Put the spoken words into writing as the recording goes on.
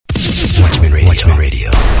Radio.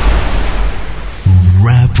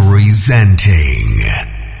 Representing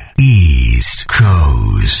East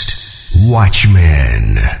Coast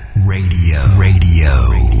Watchmen Radio.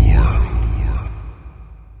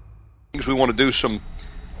 We want to do some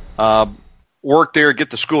work there, get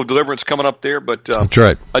the School of Deliverance coming up there. But that's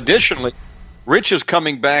right. Additionally, Rich is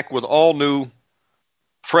coming back with all new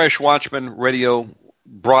fresh Watchmen Radio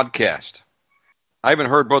broadcast. I even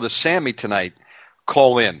heard Brother Sammy tonight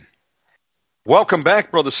call in. Welcome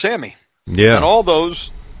back, Brother Sammy. Yeah. And all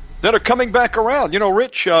those that are coming back around. You know,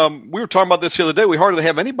 Rich, we were talking about this the other day. We hardly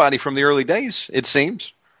have anybody from the early days, it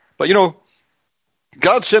seems. But, you know,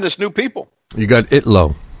 God sent us new people. You got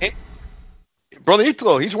Itlo. Brother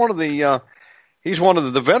Itlo, he's one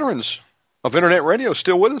of the veterans of Internet radio,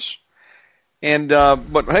 still with us. And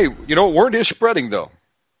but, hey, you know, word is spreading, though.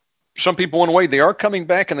 Some people went away. They are coming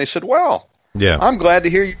back, and they said, well, yeah, I'm glad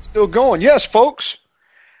to hear you're still going. Yes, folks.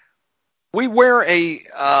 We wear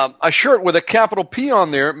a shirt with a capital P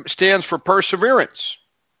on there, stands for perseverance.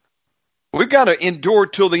 We've got to endure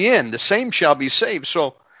till the end. The same shall be saved.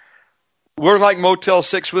 So we're like Motel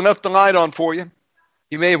 6. We left the light on for you.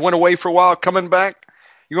 You may have went away for a while, coming back.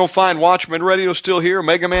 You're going to find Watchmen Radio still here.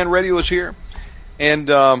 Mega Man Radio is here. And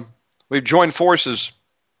we've joined forces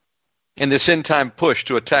in this end-time push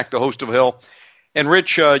to attack the host of hell. And,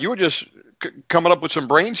 Rich, you were just coming up with some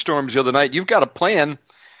brainstorms the other night. You've got a plan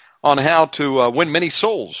on how to win many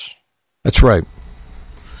souls. That's right.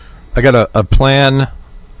 I got a plan.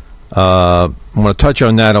 I want to touch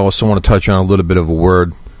on that. I also want to touch on a little bit of a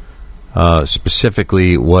word,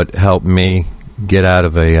 specifically what helped me get out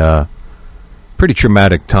of a pretty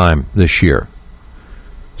traumatic time this year.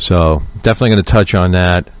 So definitely going to touch on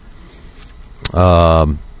that.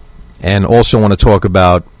 And also want to talk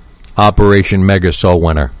about Operation Mega Soul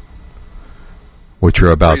Winner, which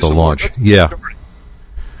are about to launch. Yeah.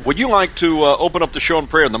 Would you like to open up the show in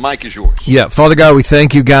prayer? The mic is yours. Yeah. Father God, we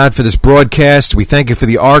thank you, God, for this broadcast. We thank you for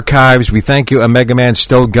the archives. We thank you, Mega Man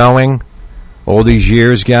still going all these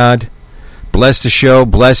years, God. Bless the show.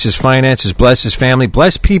 Bless his finances. Bless his family.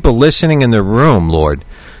 Bless people listening in the room, Lord.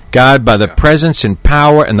 God, by the presence and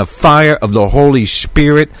power and the fire of the Holy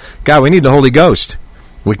Spirit. God, we need the Holy Ghost.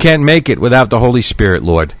 We can't make it without the Holy Spirit,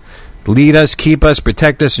 Lord. Lead us, keep us,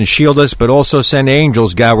 protect us, and shield us, but also send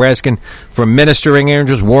angels, God. We're asking for ministering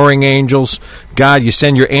angels, warring angels. God, you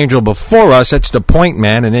send your angel before us. That's the point,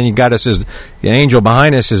 man. And then you got us as an angel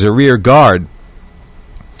behind us as a rear guard.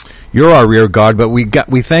 You're our rear guard, but we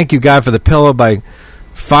thank you, God, for the pillar by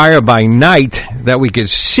fire by night that we could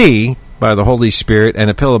see by the Holy Spirit, and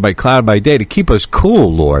a pillar by cloud by day to keep us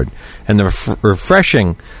cool, Lord, and the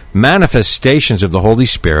refreshing manifestations of the Holy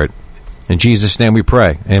Spirit. In Jesus' name we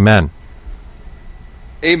pray. Amen.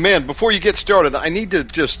 Amen. Before you get started, I need to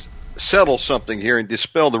just settle something here and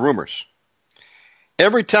dispel the rumors.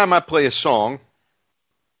 Every time I play a song,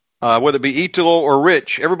 whether it be Italo or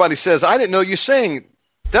Rich, everybody says, I didn't know you sang.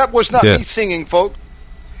 That was not me singing, folks.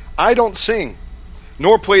 I don't sing,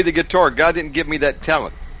 nor play the guitar. God didn't give me that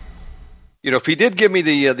talent. You know, if he did give me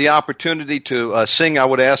the opportunity to sing, I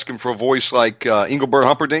would ask him for a voice like Engelbert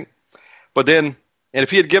Humperdinck. But then, and if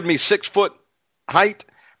he had given me 6 foot height,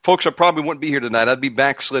 folks, I probably wouldn't be here tonight. I'd be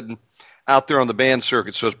backslidden out there on the band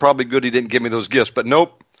circuit. So it's probably good he didn't give me those gifts. But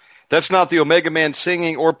nope, that's not the Omega Man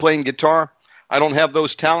singing or playing guitar. I don't have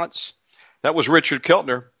those talents. That was Richard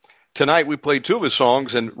Keltner. Tonight we played 2 of his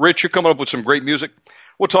songs. And Rich, you're coming up with some great music.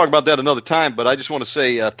 We'll talk about that another time. But I just want to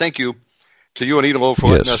say thank you to you and Italo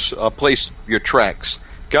for letting us place your tracks.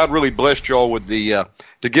 God really blessed y'all with the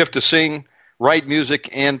gift to sing, write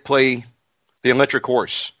music, and play the electric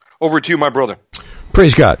horse. Over to you, my brother.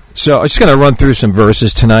 Praise God. So I'm just going to run through some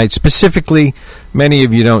verses tonight. Specifically, many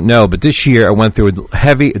of you don't know, but this year I went through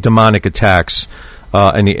heavy demonic attacks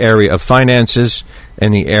in the area of finances,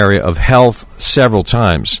 in the area of health, several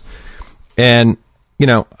times. And, you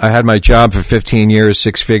know, I had my job for 15 years,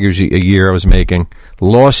 6 figures a year I was making,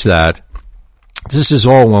 lost that. This is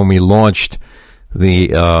all when we launched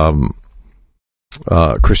the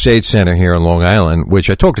Crusade Center here in Long Island, which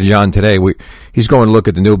I talked to John today. He's going to look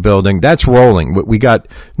at the new building. That's rolling. We got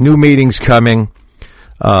new meetings coming,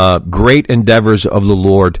 great endeavors of the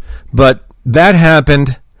Lord. But that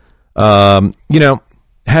happened, you know,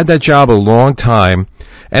 had that job a long time.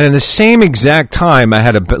 And in the same exact time, I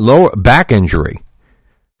had a lower back injury.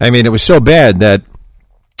 I mean, it was so bad that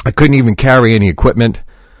I couldn't even carry any equipment,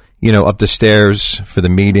 you know, up the stairs for the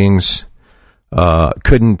meetings.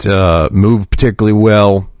 Couldn't move particularly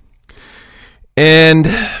well. And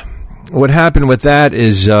what happened with that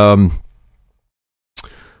is I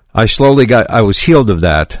was healed of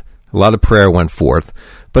that. A lot of prayer went forth.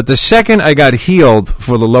 But the second I got healed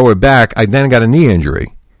for the lower back, I then got a knee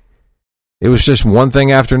injury. It was just one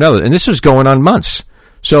thing after another. And this was going on months.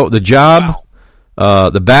 So the job,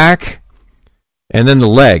 the back, and then the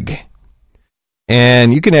leg.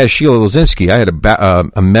 And you can ask Sheila Lozinski. I had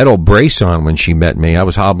a metal brace on when she met me. I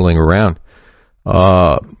was hobbling around.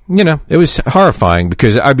 It was horrifying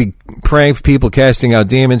because I'd be praying for people, casting out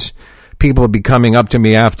demons. People would be coming up to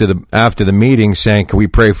me after the meeting saying, "Can we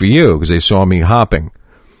pray for you?" Because they saw me hopping.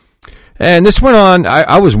 And this went on.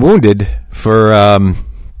 I was wounded for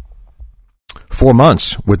 4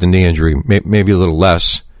 months with the knee injury, maybe a little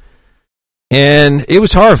less. And it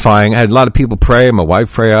was horrifying. I had a lot of people pray, my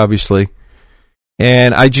wife pray, obviously.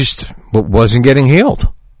 And I just wasn't getting healed.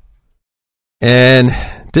 And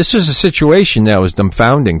this is a situation that was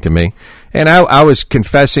dumbfounding to me. And I was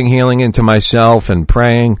confessing healing into myself and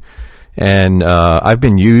praying. And I've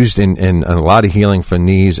been used in a lot of healing for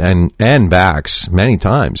knees and backs many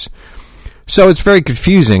times. So it's very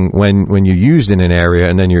confusing when you're used in an area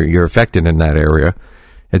and then you're affected in that area.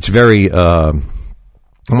 It's very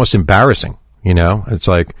almost embarrassing, It's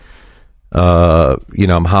like,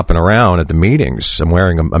 I'm hopping around at the meetings. I'm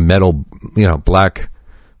wearing a metal, black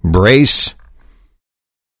brace.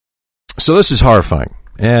 So this is horrifying.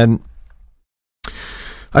 And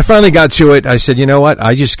I finally got to it. I said, you know what?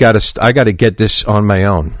 I got to get this on my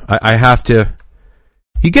own. I have to.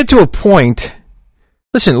 You get to a point.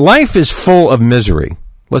 Listen, life is full of misery.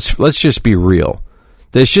 Let's just be real.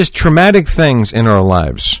 There's just traumatic things in our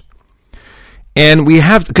lives. And we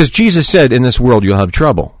have, because Jesus said, in this world you'll have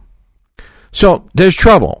trouble. So there's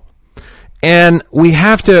trouble. And we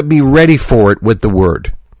have to be ready for it with the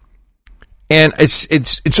word. And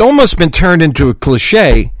it's almost been turned into a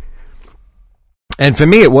cliche. And for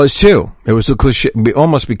me, it was too. It was a cliche,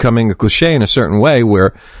 almost becoming a cliche in a certain way,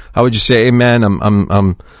 where I would just say, "Amen,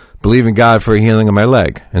 I'm believing God for a healing of my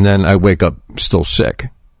leg," and then I wake up still sick.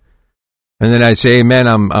 And then I'd say, "Amen,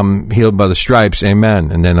 I'm healed by the stripes,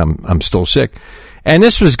 amen," and then I'm still sick. And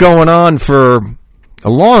this was going on for a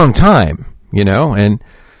long time, And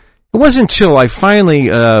it wasn't until I finally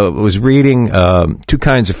was reading Two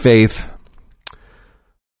Kinds of Faith.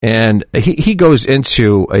 And he goes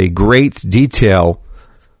into a great detail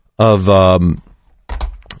of,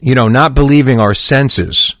 not believing our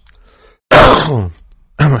senses. How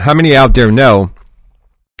many out there know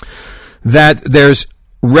that there's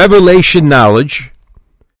revelation knowledge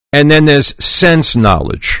and then there's sense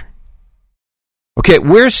knowledge? Okay,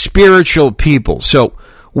 we're spiritual people, so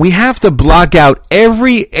we have to block out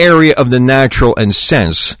every area of the natural and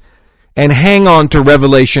sense and hang on to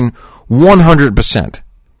revelation 100%.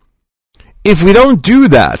 If we don't do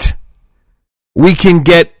that, we can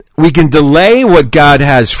delay what God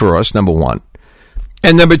has for us, number one.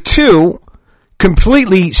 And number two,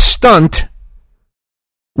 completely stunt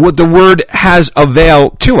what the word has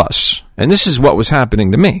availed to us. And this is what was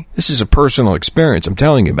happening to me. This is a personal experience I'm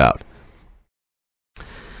telling you about.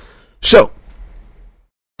 So,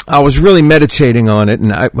 I was really meditating on it,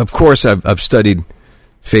 and of course I've studied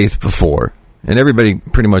faith before, and everybody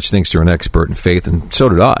pretty much thinks they're an expert in faith, and so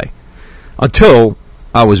did I. Until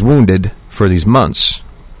I was wounded for these months.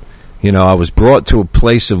 I was brought to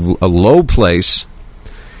a low place,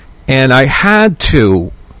 and I had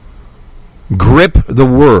to grip the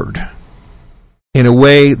word in a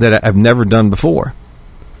way that I've never done before.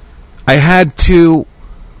 I had to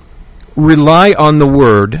rely on the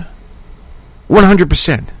word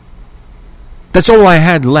 100%. That's all I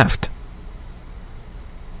had left.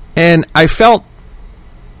 And I felt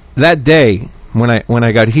that day when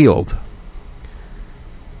I got healed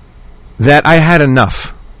that I had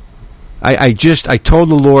enough. I told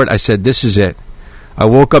the Lord, I said, this is it. I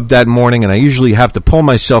woke up that morning, and I usually have to pull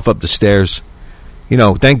myself up the stairs.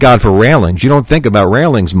 Thank God for railings. You don't think about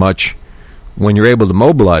railings much when you're able to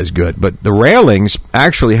mobilize good, but the railings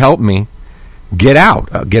actually helped me get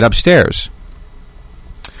upstairs.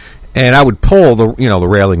 And I would pull the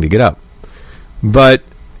railing to get up. But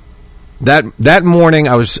that morning,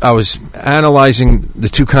 I was analyzing the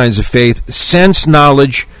two kinds of faith: sense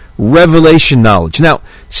knowledge, revelation knowledge. Now,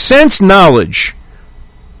 sense knowledge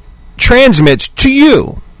transmits to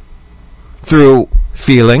you through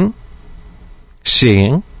feeling,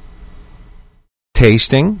 seeing,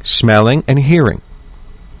 tasting, smelling, and hearing.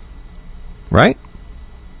 Right?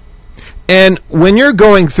 And when you're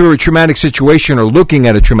going through a traumatic situation or looking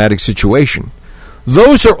at a traumatic situation,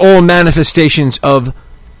 those are all manifestations of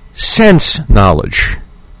sense knowledge.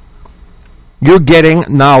 You're getting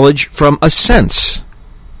knowledge from a sense.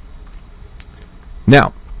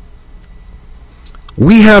 Now,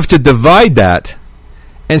 we have to divide that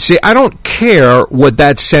and say, I don't care what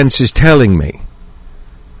that sense is telling me.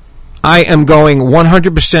 I am going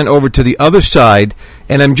 100% over to the other side,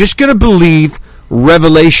 and I'm just going to believe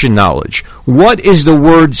revelation knowledge. What is the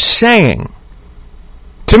Word saying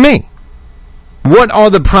to me? What are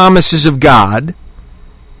the promises of God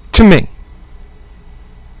to me?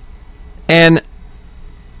 And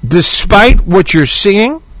despite what you're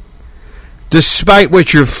seeing, despite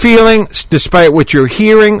what you're feeling, despite what you're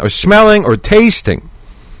hearing or smelling or tasting,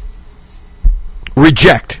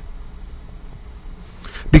 reject.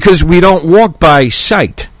 Because we don't walk by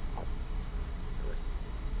sight.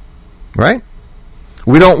 Right?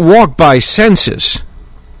 We don't walk by senses.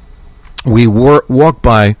 We walk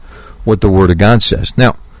by what the Word of God says.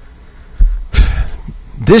 Now,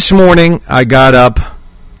 this morning I got up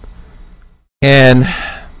and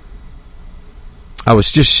I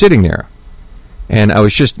was just sitting there and I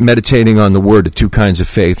was just meditating on the word of two kinds of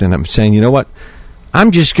faith, and I'm saying, you know what?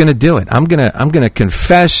 I'm just going to do it. I'm going to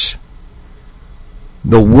confess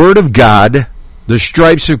the Word of God, the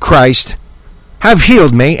stripes of Christ have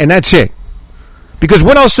healed me, and that's it. Because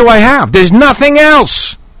what else do I have? There's nothing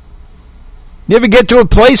else. You ever get to a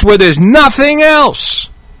place where there's nothing else?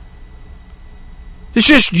 It's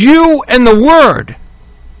just you and the Word,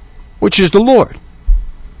 which is the Lord.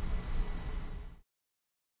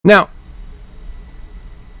 Now,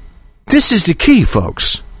 this is the key,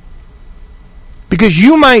 folks. Because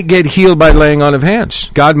you might get healed by laying on of hands.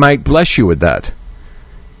 God might bless you with that.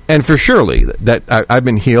 And for surely, that I've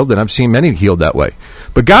been healed, and I've seen many healed that way.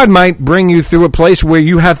 But God might bring you through a place where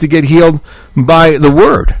you have to get healed by the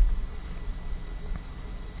Word.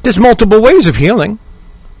 There's multiple ways of healing.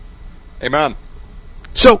 Amen.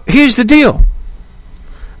 So here's the deal.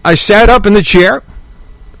 I sat up in the chair,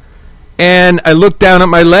 and I looked down at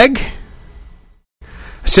my leg.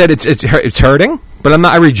 I said, it's hurting, but I'm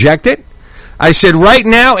not. I reject it. I said, right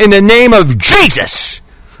now, in the name of Jesus,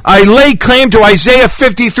 I lay claim to Isaiah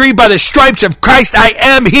 53, by the stripes of Christ I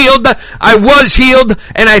am healed, I was healed,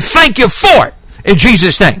 and I thank you for it, in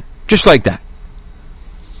Jesus' name. Just like that.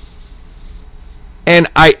 And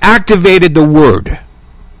I activated the Word.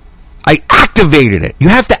 I activated it. You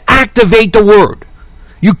have to activate the Word.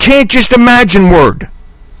 You can't just imagine Word.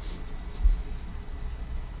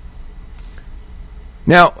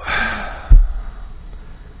 Now,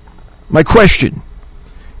 my question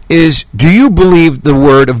is, do you believe the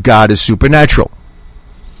Word of God is supernatural?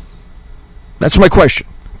 That's my question.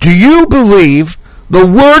 Do you believe the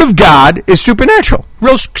Word of God is supernatural?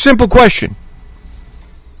 Real simple question.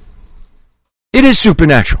 It is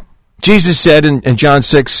supernatural. Jesus said in John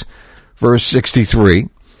 6, verse 63,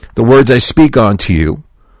 the words I speak unto you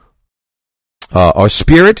are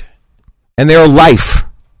spirit and they are life.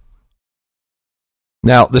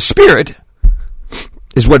 Now, the Spirit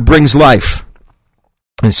is what brings life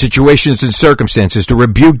in situations and circumstances to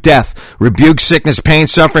rebuke death, rebuke sickness, pain,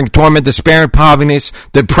 suffering, torment, despair, and poverty,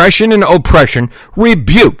 depression, and oppression,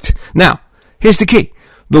 rebuked. Now, here's the key.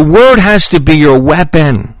 The Word has to be your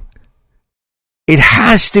weapon. It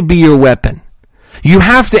has to be your weapon. You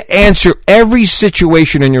have to answer every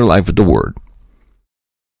situation in your life with the Word.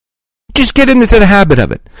 Just get into the habit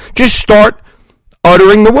of it. Just start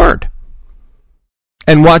uttering the Word.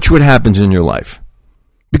 And watch what happens in your life.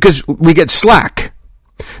 Because we get slack.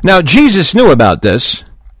 Now, Jesus knew about this.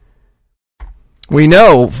 We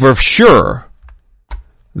know for sure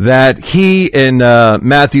that he, in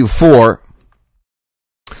Matthew 4,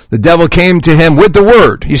 the devil came to him with the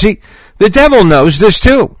Word. You see, the devil knows this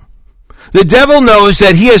too. The devil knows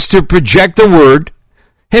that he has to project the Word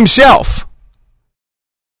himself.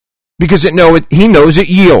 Because he knows it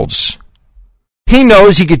yields. He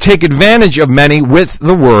knows he could take advantage of many with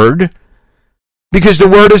the Word because the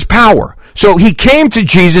Word is power. So he came to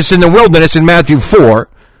Jesus in the wilderness in Matthew 4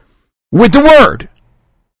 with the Word.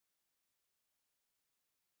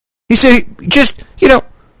 He said,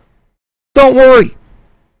 don't worry.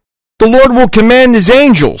 The Lord will command his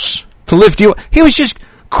angels to lift you up. He was just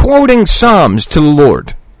quoting Psalms to the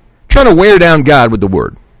Lord, trying to wear down God with the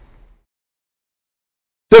Word.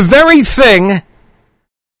 The very thing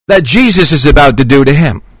that Jesus is about to do to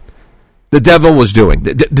him, the devil was doing.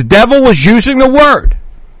 The devil was using the Word.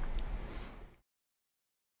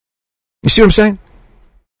 You see what I'm saying?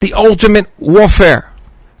 The ultimate warfare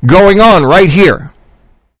going on right here.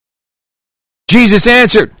 Jesus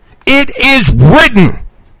answered, it is written.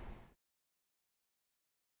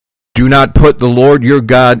 Do not put the Lord your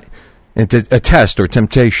God into a test or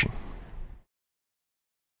temptation.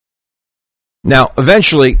 Now,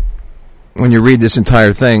 eventually, when you read this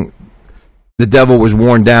entire thing, the devil was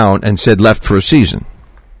worn down and said left for a season.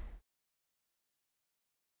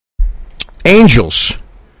 Angels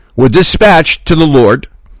were dispatched to the Lord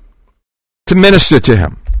to minister to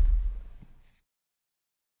him.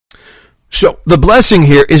 So the blessing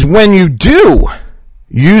here is when you do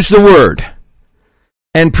use the word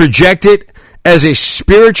and project it as a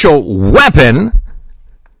spiritual weapon,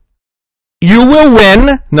 you will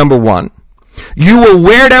win, number one. You will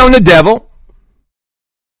wear down the devil.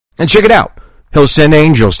 And check it out. He'll send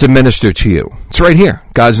angels to minister to you. It's right here.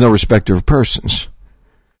 God's no respecter of persons.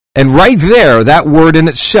 And right there, that word in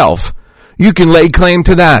itself, you can lay claim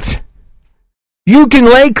to that. You can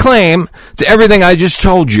lay claim to everything I just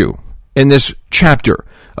told you in this chapter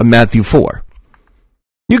of Matthew 4.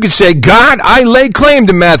 You could say, God, I lay claim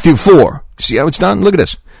to Matthew 4. See how it's done? Look at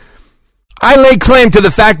this. I lay claim to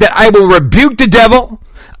the fact that I will rebuke the devil.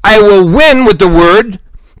 I will win with the word,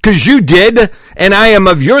 because you did, and I am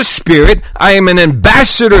of your spirit. I am an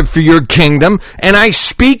ambassador for your kingdom, and I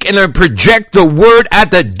speak and I project the word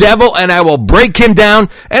at the devil, and I will break him down.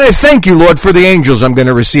 And I thank you, Lord, for the angels I'm going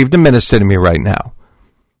to receive to minister to me right now.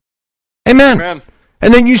 Amen. Amen.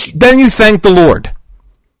 And then you thank the Lord.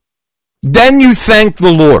 Then you thank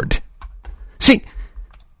the Lord. See,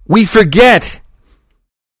 we forget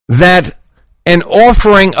that an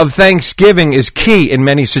offering of thanksgiving is key in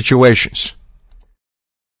many situations.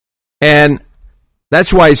 And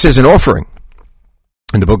that's why it says an offering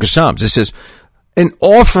in the book of Psalms. It says an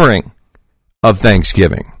offering of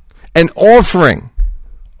thanksgiving, an offering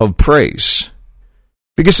of praise.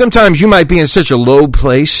 Because sometimes you might be in such a low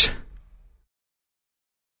place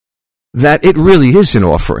that it really is an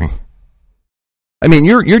offering. I mean,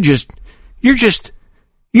 you've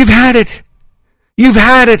had it. You've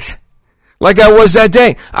had it. Like I was that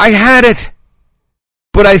day. I had it.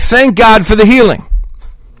 But I thank God for the healing.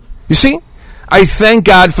 You see? I thank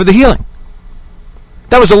God for the healing.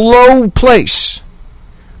 That was a low place.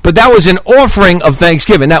 But that was an offering of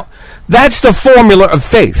thanksgiving. Now, that's the formula of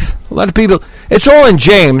faith. A lot of people, it's all in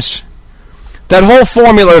James. That whole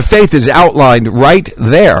formula of faith is outlined right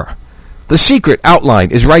there. The secret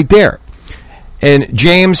outline is right there. In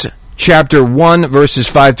James chapter 1, verses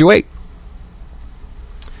 5 through 8.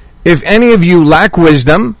 If any of you lack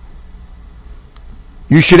wisdom,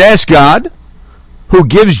 you should ask God, who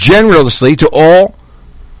gives generously to all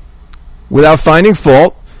without finding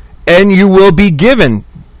fault, and you will be given.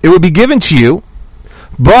 It will be given to you.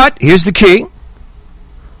 But, here's the key.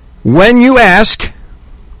 When you ask,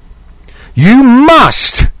 you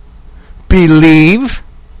must believe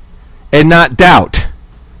and not doubt.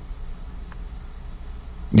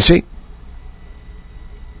 You see?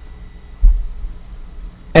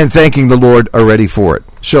 And thanking the Lord already for it.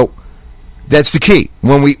 So that's the key.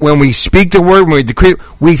 When we speak the word, when we decree,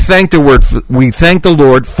 we thank the word. We thank the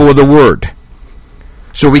Lord for the word.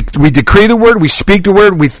 So we decree the word, we speak the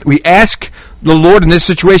word, we ask the Lord in this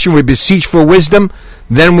situation, we beseech for wisdom.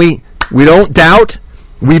 Then we don't doubt,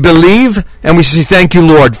 we believe, and we say thank you,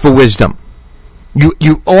 Lord, for wisdom.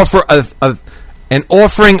 You offer an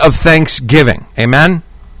offering of thanksgiving. Amen.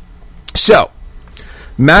 So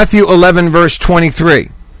Matthew 11 verse 23.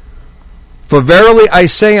 For verily I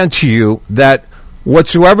say unto you that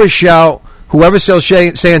whoever shall say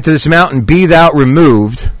unto this mountain, be thou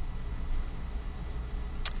removed,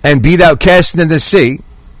 and be thou cast into the sea,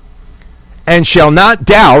 and shall not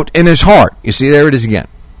doubt in his heart. You see, there it is again.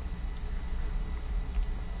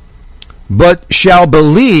 But shall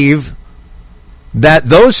believe that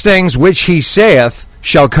those things which he saith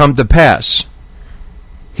shall come to pass.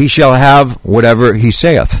 He shall have whatever he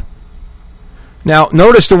saith. Now,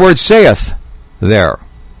 notice the word saith there.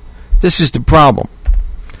 This is the problem.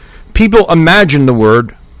 People imagine the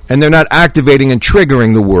word, and they're not activating and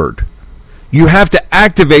triggering the word. You have to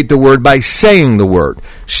activate the word by saying the word,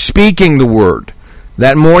 speaking the word.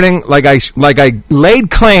 That morning, like I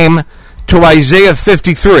laid claim to Isaiah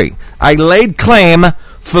 53. I laid claim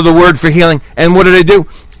for the word for healing. And what did I do?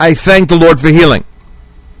 I thanked the Lord for healing.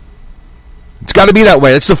 It's got to be that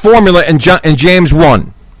way. It's the formula in James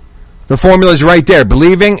 1. The formula is right there.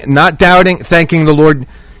 Believing, not doubting, thanking the Lord.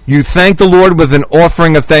 You thank the Lord with an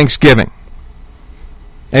offering of thanksgiving.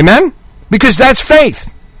 Amen? Because that's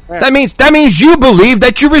faith. That means you believe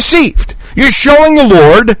that you received. You're showing the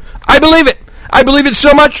Lord, I believe it. I believe it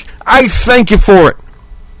so much, I thank you for it.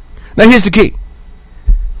 Now here's the key.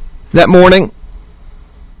 That morning,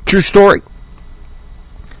 true story,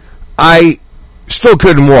 I still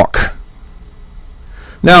couldn't walk.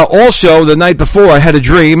 Now also, the night before, I had a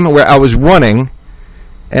dream where I was running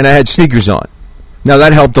and I had sneakers on. Now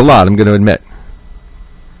that helped a lot, I'm going to admit.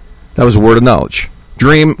 That was a word of knowledge.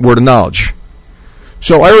 Dream, word of knowledge.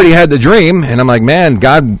 So I already had the dream, and I'm like, man,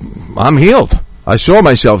 God, I'm healed. I saw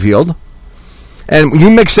myself healed. And when you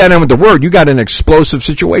mix that in with the word, you got an explosive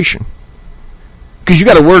situation. Because you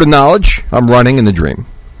got a word of knowledge. I'm running in the dream.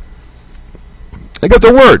 I got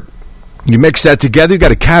the word. You mix that together, you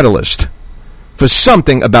got a catalyst for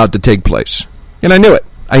something about to take place. And I knew it.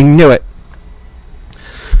 I knew it.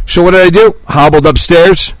 So what did I do? Hobbled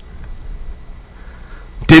upstairs.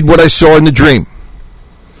 Did what I saw in the dream.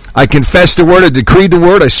 I confessed the word, I decreed the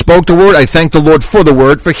word, I spoke the word, I thanked the Lord for the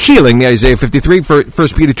word, for healing me, Isaiah 53, for 1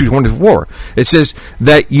 Peter 2:24. It says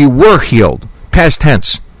that you were healed, past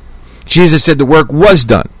tense. Jesus said the work was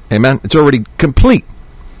done. Amen? It's already complete.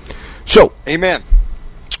 So, amen.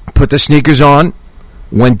 Put the sneakers on,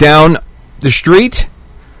 went down the street,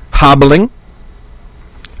 hobbling.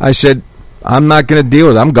 I said, I'm not going to deal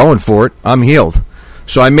with it. I'm going for it. I'm healed.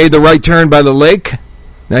 So I made the right turn by the lake.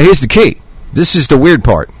 Now, here's the key. This is the weird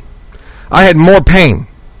part. I had more pain.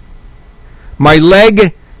 My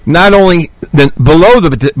leg, not only below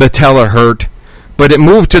the patella hurt, but it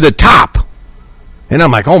moved to the top. And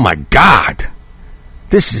I'm like, oh my God.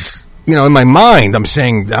 This is, in my mind, I'm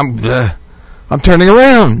saying, I'm turning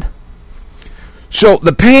around. So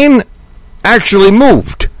the pain actually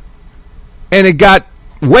moved. And it got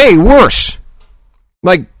way worse.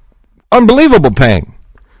 Like, unbelievable pain.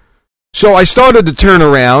 So I started to turn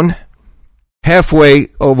around halfway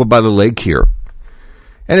over by the lake here.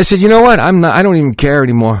 And I said, you know what? I don't even care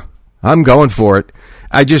anymore. I'm going for it.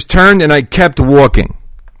 I just turned and I kept walking.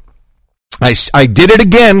 I did it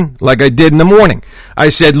again like I did in the morning. I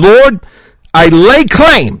said, Lord, I lay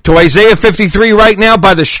claim to Isaiah 53 right now.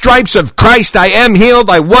 By the stripes of Christ, I am healed.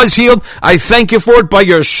 I was healed. I thank you for it. By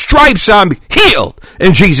your stripes, I'm healed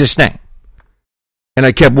in Jesus' name. And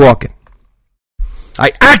I kept walking.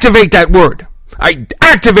 I activate that word. I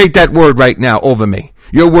activate that word right now over me.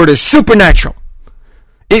 Your word is supernatural.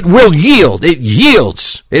 It will yield. It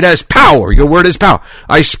yields. It has power. Your word has power.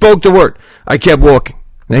 I spoke the word. I kept walking.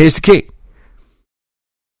 Now here's the key.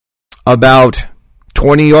 About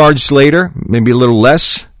 20 yards later, maybe a little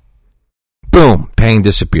less, boom, pain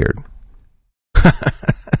disappeared.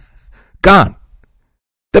 Gone.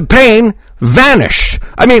 The pain vanished.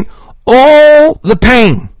 I mean, all the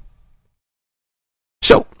pain.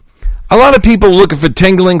 So, a lot of people looking for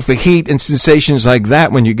tingling, for heat, and sensations like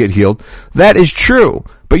that when you get healed. That is true.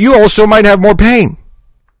 But you also might have more pain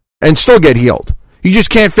and still get healed. You just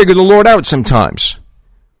can't figure the Lord out sometimes.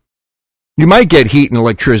 You might get heat and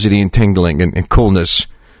electricity and tingling and coolness.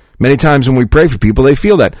 Many times when we pray for people, they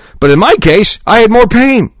feel that. But in my case, I had more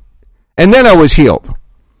pain. And then I was healed.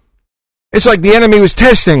 It's like the enemy was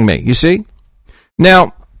testing me, you see?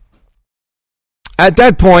 Now, at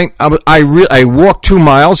that point, I walked 2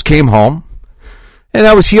 miles, came home, and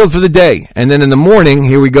I was healed for the day. And then in the morning,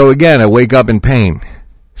 here we go again. I wake up in pain.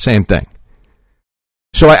 Same thing.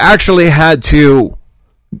 So I actually had to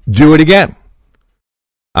do it again.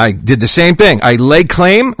 I did the same thing. I lay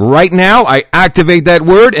claim right now. I activate that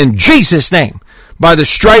word in Jesus' name. By the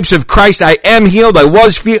stripes of Christ, I am healed. I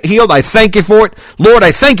was healed. I thank you for it. Lord,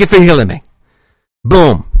 I thank you for healing me.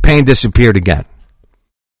 Boom. Pain disappeared again.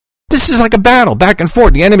 This is like a battle, back and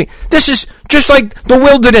forth. The enemy. This is just like the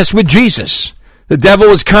wilderness with Jesus. The devil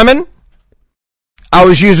was coming. I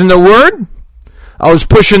was using the word. I was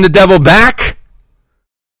pushing the devil back.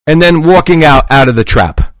 And then walking out of the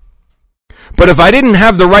trap. But if I didn't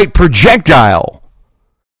have the right projectile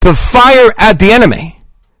to fire at the enemy,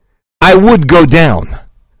 I would go down.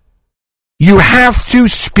 You have to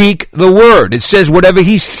speak the word. It says, whatever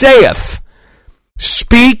he saith,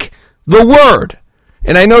 speak the word.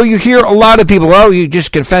 And I know you hear a lot of people, you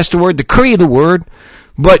just confess the word, decree the word.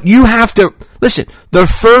 But you have to, listen, the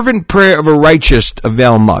fervent prayer of a righteous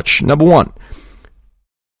avail much. Number one,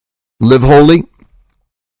 live holy,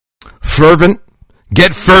 fervent,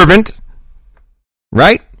 get fervent.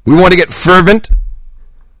 Right? We want to get fervent.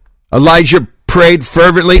 Elijah prayed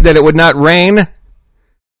fervently that it would not rain.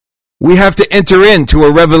 We have to enter into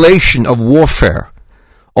a revelation of warfare.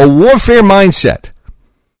 A warfare mindset.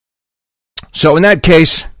 So in that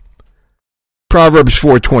case, Proverbs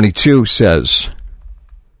 4:22 says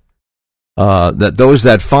that those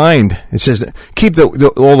that find, it says, keep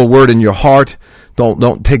all the word in your heart.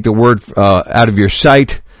 Don't take the word out of your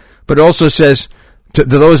sight. But it also says, to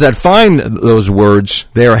those that find those words,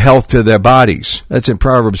 they are health to their bodies. That's in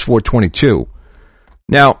Proverbs 4:22.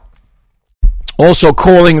 Now, also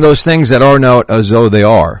calling those things that are not as though they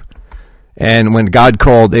are. And when God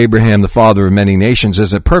called Abraham the father of many nations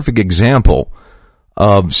as a perfect example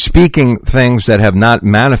of speaking things that have not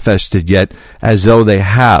manifested yet as though they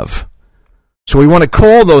have. So we want to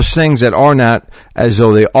call those things that are not as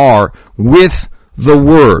though they are with the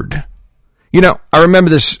word. I remember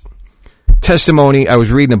this testimony. I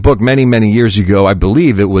was reading a book many, many years ago. I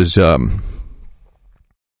believe it was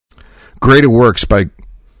Greater Works by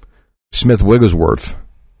Smith Wigglesworth.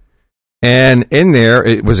 And in there,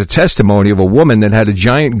 it was a testimony of a woman that had a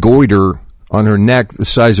giant goiter on her neck the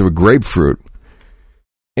size of a grapefruit.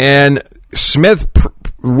 And Smith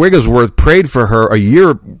Wigglesworth prayed for her a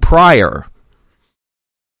year prior.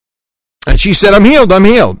 And she said, I'm healed, I'm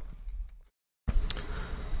healed.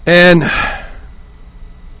 And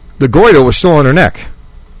the goiter was still on her neck.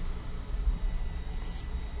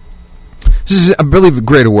 This is, I believe, the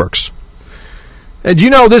greater works. And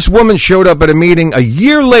you know, this woman showed up at a meeting a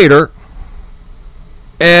year later,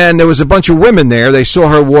 and there was a bunch of women there. They saw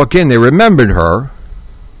her walk in. They remembered her.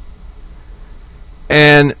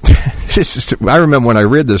 And I remember when I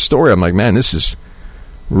read this story, I'm like, man, this is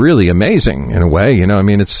really amazing in a way. You know, I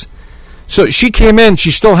mean, it's... So she came in,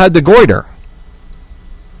 she still had the goiter.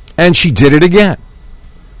 And she did it again.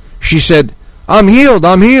 She said, I'm healed,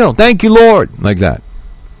 thank you, Lord. Like that.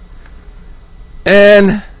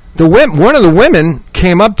 And one of the women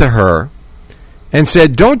came up to her and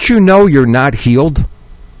said, don't you know you're not healed?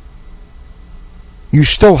 You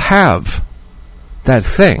still have that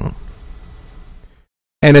thing.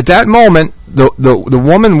 And at that moment, the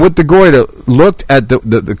woman with the goiter looked at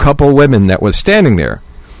the couple of women that were standing there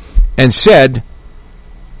and said,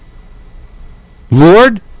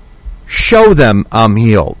 Lord, show them I'm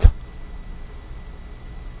healed.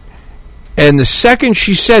 And the second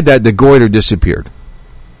she said that, the goiter disappeared.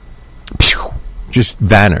 Just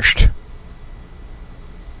vanished.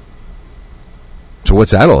 So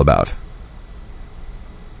what's that all about?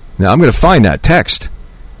 Now, I'm going to find that text.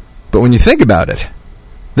 But when you think about it,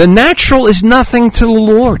 the natural is nothing to the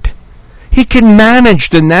Lord. He can manage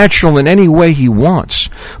the natural in any way he wants.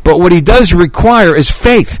 But what he does require is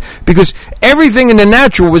faith. Because everything in the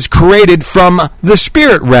natural was created from the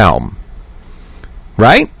spirit realm.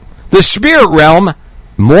 Right? The spirit realm,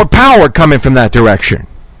 more power coming from that direction.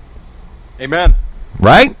 Amen.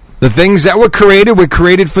 Right? The things that were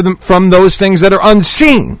created from those things that are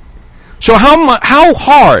unseen. So how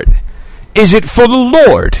hard is it for the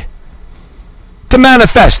Lord to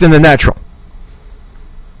manifest in the natural?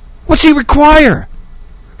 What's he require?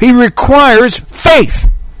 He requires faith.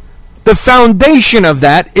 The foundation of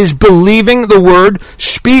that is believing the word,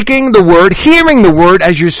 speaking the word, hearing the word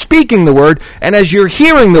as you're speaking the word, and as you're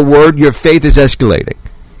hearing the word, your faith is escalating.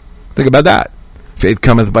 Think about that. Faith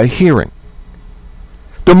cometh by hearing.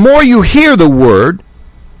 The more you hear the word,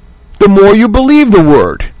 the more you believe the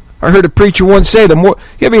word. I heard a preacher once say, the more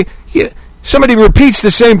somebody repeats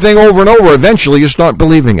the same thing over and over, eventually you start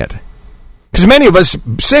believing it. Because many of us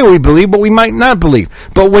say we believe, but we might not believe.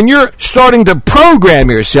 But when you're starting to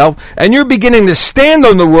program yourself and you're beginning to stand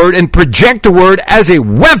on the word and project the word as a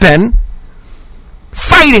weapon,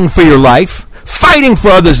 fighting for your life, fighting for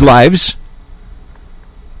others' lives,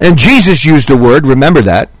 and Jesus used the word, remember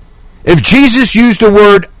that. If Jesus used the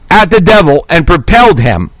word at the devil and propelled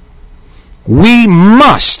him, we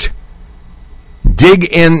must dig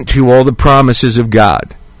into all the promises of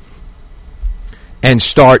God and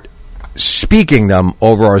start speaking them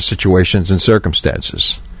over our situations and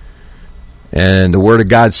circumstances. And the word of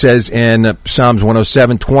God says in Psalms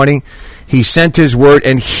 107:20, he sent his word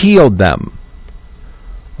and healed them.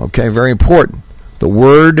 Okay, very important. The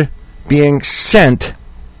word being sent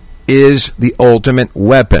is the ultimate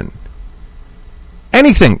weapon.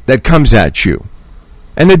 Anything that comes at you.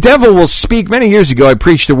 And the devil will speak. Many years ago, I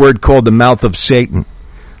preached a word called the mouth of Satan.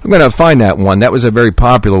 I'm going to find that one. That was a very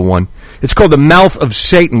popular one. It's called the mouth of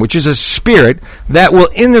Satan, which is a spirit that will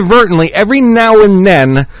inadvertently, every now and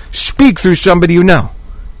then, speak through somebody you know.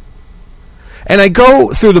 And I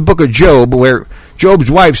go through the book of Job, where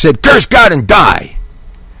Job's wife said, curse God and die.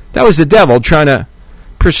 That was the devil trying to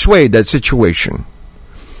persuade that situation.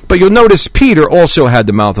 But you'll notice Peter also had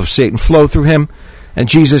the mouth of Satan flow through him. And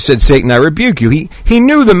Jesus said, Satan, I rebuke you. He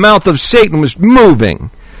knew the mouth of Satan was moving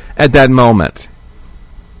at that moment.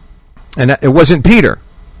 And it wasn't Peter.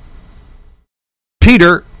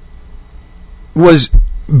 Peter was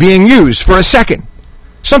being used for a second.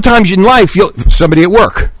 Sometimes in life, somebody at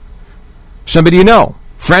work, somebody you know,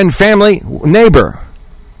 friend, family, neighbor,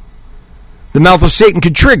 the mouth of Satan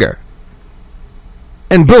could trigger.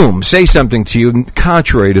 And boom, say something to you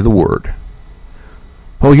contrary to the word.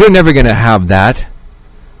 Oh, you're never going to have that.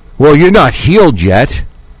 Well, you're not healed yet.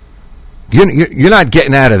 You're not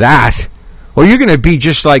getting out of that. Or you're going to be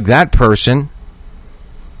just like that person.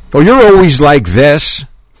 Or you're always like this.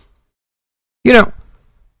 You know,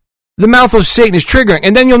 the mouth of Satan is triggering.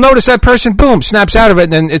 And then you'll notice that person, boom, snaps out of it.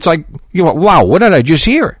 And then it's like, you know, wow, what did I just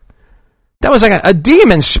hear? That was like a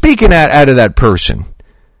demon speaking out of that person.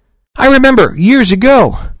 I remember years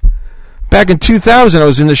ago, back in 2000, I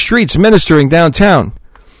was in the streets ministering downtown.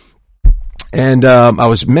 And I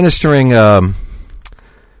was ministering,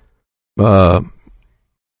 all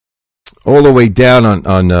the way down on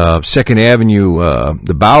 2nd Avenue,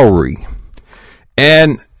 the Bowery.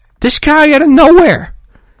 And this guy out of nowhere,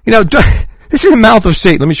 this is the mouth of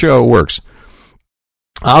Satan. Let me show you how it works.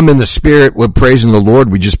 I'm in the spirit. We're praising the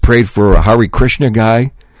Lord. We just prayed for a Hare Krishna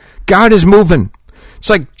guy. God is moving.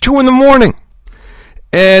 It's like 2 a.m.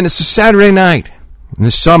 And it's a Saturday night in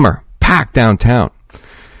the summer, packed downtown.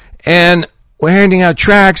 And we're handing out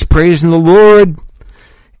tracts, praising the Lord.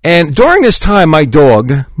 And during this time, my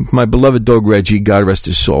dog, my beloved dog Reggie, God rest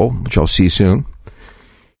his soul, which I'll see soon,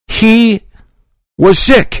 he was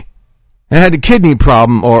sick and had a kidney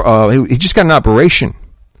problem, or he just got an operation.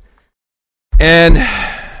 And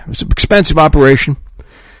it was an expensive operation,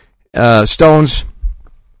 stones.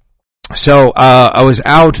 So I was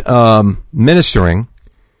out ministering,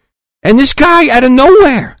 and this guy out of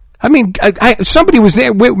nowhere, I mean, somebody was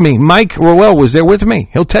there with me. Mike Rowell was there with me.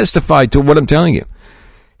 He'll testify to what I'm telling you.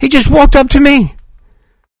 He just walked up to me.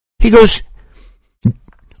 He goes,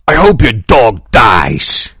 "I hope your dog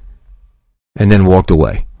dies." And then walked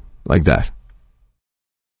away like that.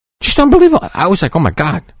 Just unbelievable. I was like, oh my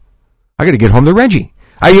God, I got to get home to Reggie.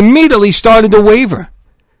 I immediately started to waver.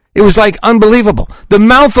 It was like unbelievable. The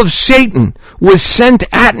mouth of Satan was sent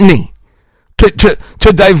at me to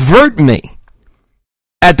divert me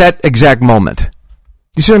at that exact moment.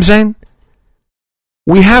 You see what I'm saying?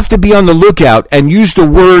 We have to be on the lookout and use the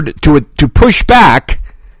word to push back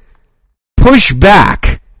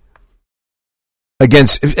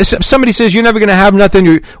against. If somebody says you're never going to have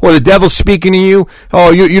nothing, or the devil's speaking to you,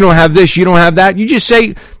 oh, you don't have this, you don't have that, you just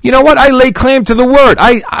say, you know what, I lay claim to the word.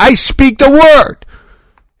 I speak the word.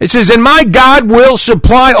 It says, and my God will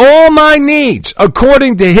supply all my needs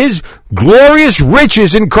according to his glorious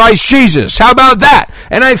riches in Christ Jesus. How about that?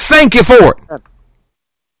 And I thank you for it.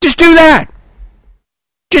 Just do that.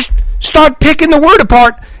 Just start picking the word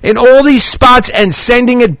apart in all these spots and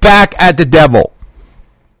sending it back at the devil.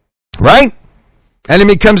 Right?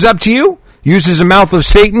 Enemy comes up to you, uses the mouth of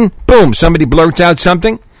Satan, boom, somebody blurts out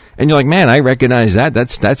something, and you're like, man, I recognize that.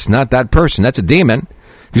 That's not that person. That's a demon.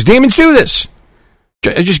 Because demons do this.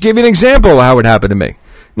 I just give you an example of how it happened to me.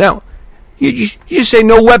 Now, you say,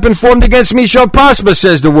 no weapon formed against me shall prosper,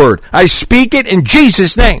 says the word. I speak it in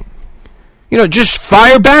Jesus' name. Just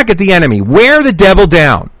fire back at the enemy. Wear the devil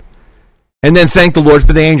down. And then thank the Lord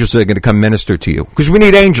for the angels that are going to come minister to you. Because we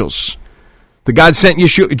need angels. The God sent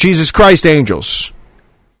Jesus Christ angels.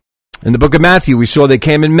 In the book of Matthew, we saw they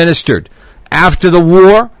came and ministered. After the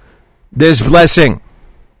war, there's blessing.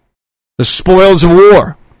 The spoils of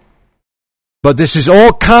war. But this is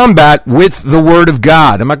all combat with the Word of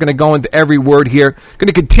God. I'm not going to go into every word here. I'm going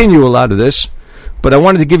to continue a lot of this. But I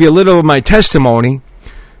wanted to give you a little of my testimony.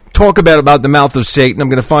 Talk about the mouth of Satan. I'm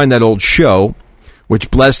going to find that old show,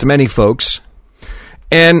 which blessed many folks.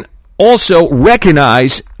 And also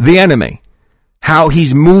recognize the enemy. How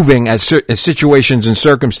he's moving at situations and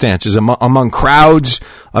circumstances, among crowds,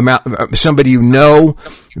 somebody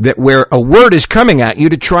that where a word is coming at you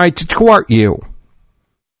to try to thwart you.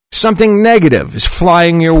 Something negative is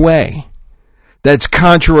flying your way that's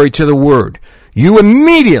contrary to the word. You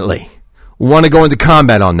immediately want to go into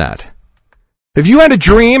combat on that. If you had a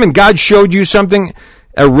dream and God showed you something,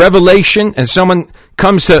 a revelation, and someone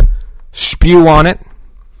comes to spew on it,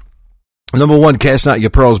 number one, cast not your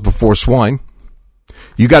pearls before swine.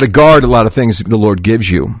 You got to guard a lot of things that the Lord gives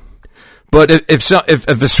you. But if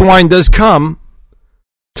a swine does come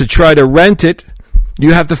to try to rent it,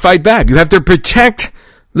 you have to fight back. You have to protect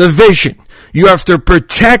the vision. You have to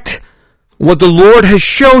protect what the Lord has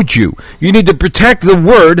showed you. You need to protect the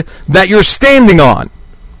word that you're standing on.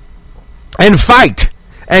 And fight.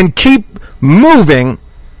 And keep moving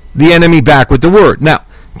the enemy back with the word. Now,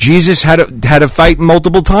 Jesus had to fight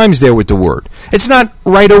multiple times there with the word. It's not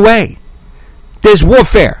right away. There's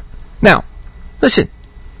warfare. Now, listen,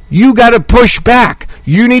 you got to push back.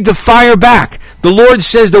 You need to fire back. The Lord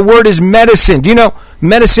says the word is medicine. Do you know,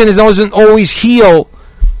 medicine doesn't always heal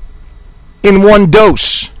in one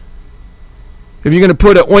dose. If you're going to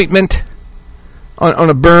put an ointment on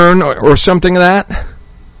a burn or something like that,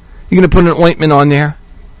 you're going to put an ointment on there,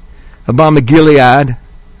 a balm of Gilead.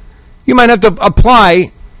 You might have to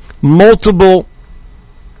apply multiple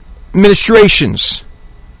ministrations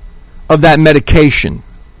of that medication,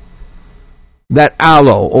 that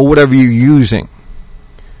aloe, or whatever you're using.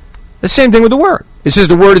 The same thing with the word. It says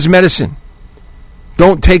the word is medicine.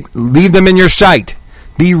 Leave them in your sight.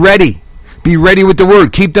 Be ready. Be ready with the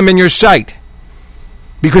word. Keep them in your sight.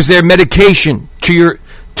 Because they're medication to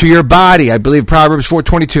your body. I believe Proverbs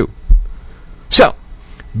 4:22. So,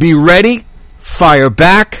 be ready, fire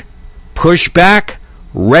back, push back,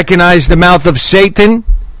 recognize the mouth of Satan,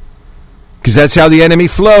 Because that's how the enemy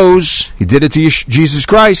flows. He did it to Jesus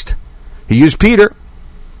Christ. He used Peter.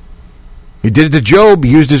 He did it to Job. He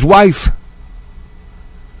used his wife.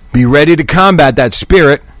 Be ready to combat that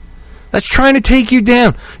spirit that's trying to take you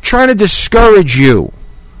down, trying to discourage you.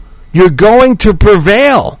 You're going to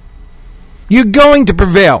prevail. You're going to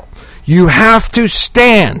prevail. You have to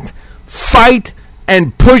stand, fight,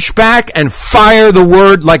 and push back and fire the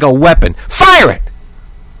word like a weapon. Fire it!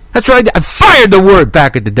 That's what I did. I fired the word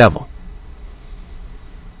back at the devil.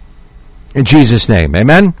 In Jesus' name,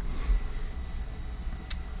 amen?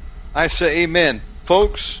 I say amen.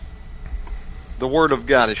 Folks, the Word of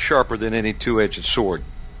God is sharper than any two-edged sword.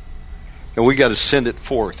 And we got to send it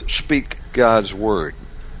forth. Speak God's Word.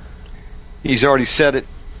 He's already said it.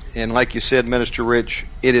 And like you said, Minister Rich,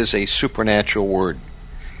 it is a supernatural Word.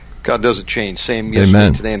 God doesn't change. Same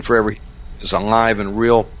yesterday, today, and forever. It's alive and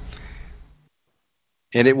real.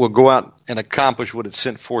 And it will go out and accomplish what it's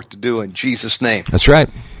sent forth to do in Jesus' name. That's right.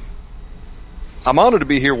 I'm honored to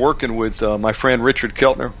be here working with my friend Richard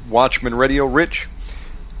Keltner, Watchman Radio. Rich,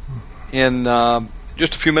 in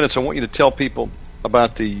just a few minutes, I want you to tell people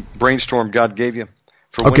about the brainstorm God gave you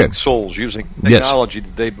for winning souls using technology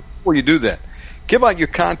today. Before you do that, give out your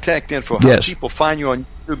contact info, how people find you on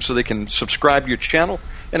YouTube so they can subscribe to your channel,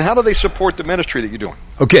 and how do they support the ministry that you're doing?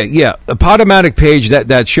 Okay, yeah. A Podomatic page,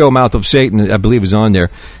 that show, Mouth of Satan, I believe is on there.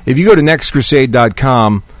 If you go to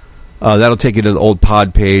nextcrusade.com, that'll take you to the old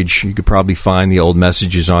pod page. You could probably find the old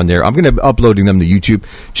messages on there. I'm going to be uploading them to YouTube.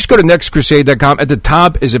 Just go to nextcrusade.com. At the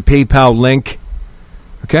top is a PayPal link.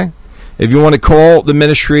 Okay? If you want to call the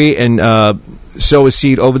ministry and sow a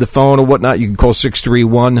seed over the phone or whatnot, you can call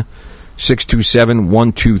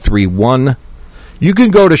 631-627-1231. You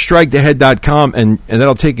can go to strikethehead.com, and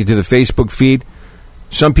that'll take you to the Facebook feed.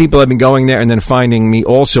 Some people have been going there and then finding me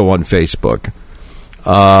also on Facebook.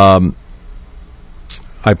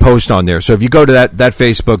 I post on there. So if you go to that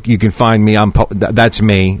Facebook, you can find me. That's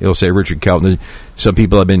me. It'll say Richard Keltner. Some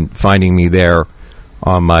people have been finding me there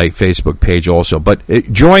on my Facebook page also. But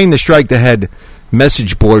join the Strike the Head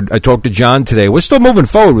message board. I talked to John today. We're still moving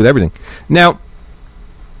forward with everything. Now,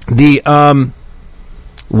 the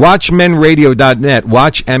WatchmenRadio.net,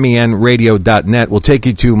 WatchMenRadio.net will take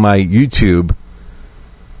you to my YouTube.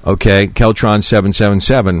 Okay,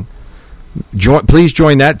 Keltron777. Please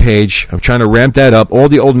join that page. I'm trying to ramp that up. All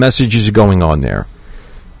the old messages are going on there.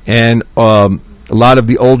 And a lot of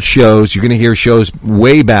the old shows, you're going to hear shows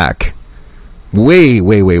way back. Way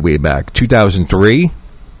back. 2003.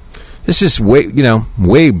 This is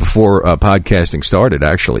way before podcasting started,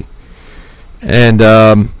 actually. And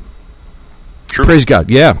praise God.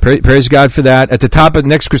 Yeah, praise God for that. At the top of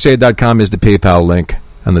nextcrusade.com is the PayPal link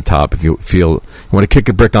on the top if you feel you want to kick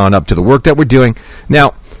a brick on up to the work that we're doing.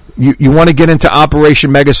 Now, you want to get into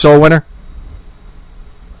Operation Mega Soul Winner?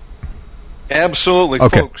 Absolutely,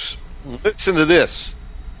 folks. Listen to this,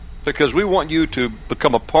 because we want you to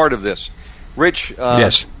become a part of this. Rich,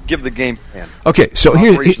 give the game plan. Okay, so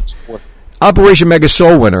here's Operation Mega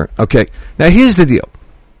Soul Winner. Okay, now here's the deal.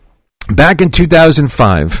 Back in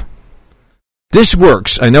 2005, this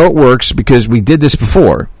works. I know it works because we did this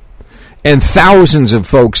before, and thousands of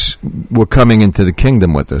folks were coming into the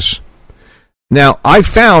kingdom with us. Now, I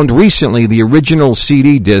found recently the original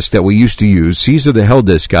CD disc that we used to use, Caesar the Hell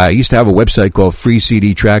Disc guy. I used to have a website called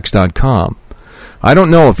freecdtracks.com. I don't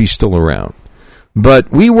know if he's still around, but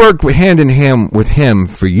we worked hand in hand with him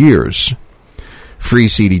for years,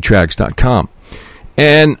 freecdtracks.com.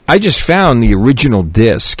 And I just found the original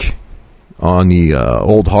disc on the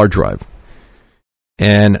old hard drive.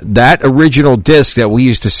 And that original disc that we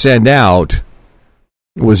used to send out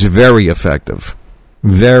was very effective.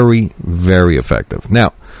 Very, very effective.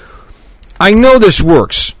 Now, I know this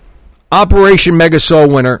works. Operation Mega Soul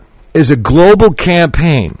Winner is a global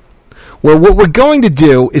campaign where what we're going to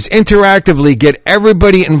do is interactively get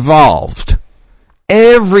everybody involved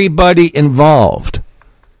in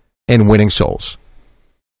winning souls.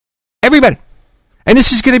 Everybody. And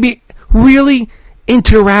this is going to be really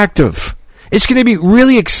interactive. It's going to be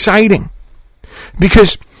really exciting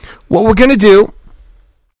because what we're going to do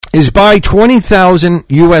is buy 20,000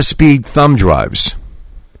 USB thumb drives.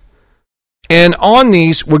 And on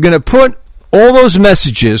these, we're going to put all those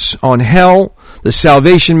messages on hell, the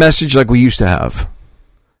salvation message like we used to have,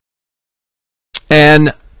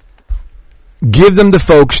 and give them to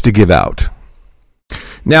folks to give out.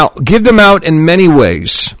 Now, give them out in many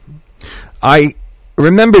ways. I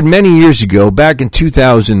remembered many years ago, back in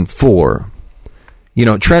 2004,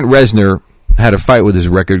 Trent Reznor had a fight with his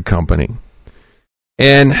record company.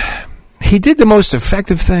 And he did the most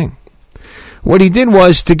effective thing. what he did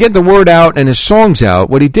was, to get the word out and his songs out,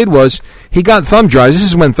 what he did was he got thumb drives. This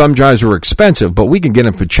is when thumb drives were expensive, but we can get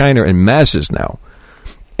them for China in masses now.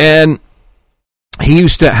 And he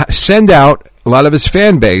used to send out a lot of his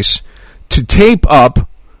fan base to tape up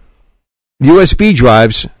USB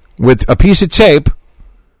drives with a piece of tape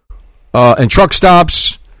and truck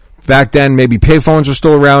stops. Back then, maybe payphones were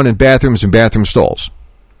still around in bathrooms and bathroom stalls.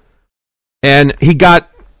 And he got,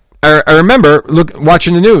 I remember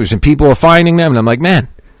watching the news and people were finding them, and I'm like, man,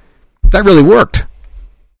 that really worked.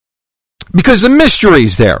 Because the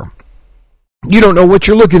mystery's there. You don't know what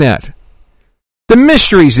you're looking at. The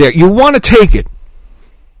mystery's there. You want to take it.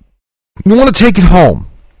 You want to take it home.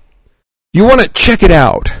 You want to check it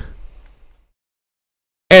out.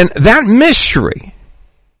 And that mystery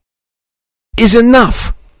is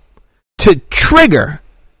enough to trigger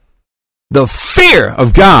the fear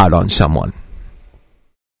of God on someone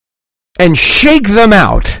and shake them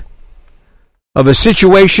out of a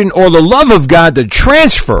situation, or the love of God to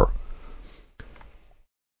transfer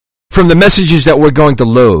from the messages that we're going to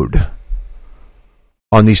load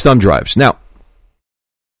on these thumb drives. Now,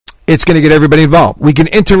 it's going to get everybody involved. We can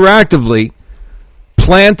interactively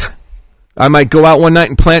plant. I might go out one night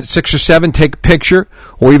and plant 6 or 7, take a picture,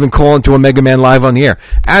 or even call into a Mega Man live on the air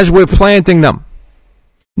as we're planting them.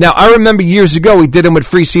 Now, I remember years ago we did them with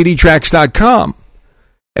FreeCDTracks.com,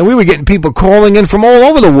 and we were getting people calling in from all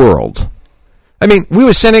over the world. I mean, we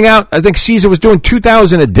were sending out, I think Caesar was doing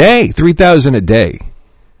 2,000 a day, 3,000 a day.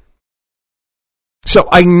 So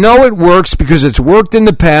I know it works because it's worked in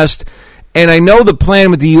the past, and I know the plan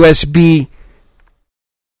with the USB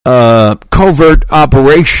covert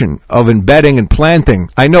operation of embedding and planting.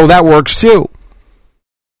 I know that works too,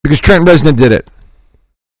 because Trent Reznor did it.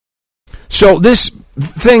 So this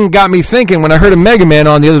thing got me thinking when I heard a Mega Man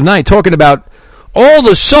on the other night talking about all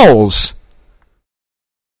the souls,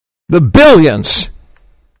 the billions.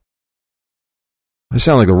 I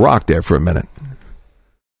sound like a rock there for a minute.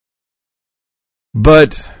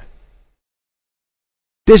 But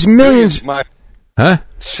there's millions. Huh?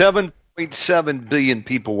 7.7 billion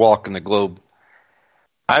people walking the globe.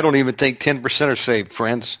 I don't even think 10% are saved,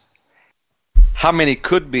 friends. How many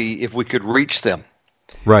could be if we could reach them?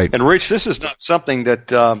 Right. And Rich, this is not something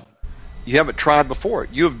that you haven't tried before.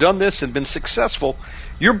 You have done this and been successful.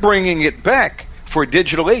 You're bringing it back for a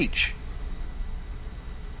digital age.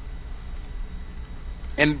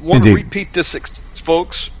 And want to repeat this,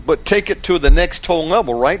 folks, but take it to the next whole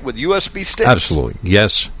level, right, with USB sticks? Absolutely,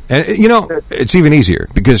 yes. And, you know, it's even easier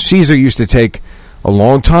because Caesar used to take a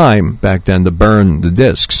long time back then to burn the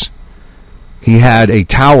discs. He had a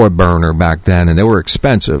tower burner back then, and they were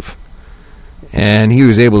expensive. And he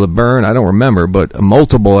was able to burn, I don't remember, but a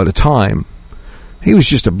multiple at a time. He was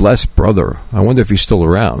just a blessed brother. I wonder if he's still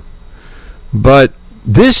around. But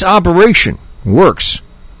this operation works.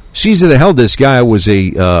 Caesar the Hell Disc guy was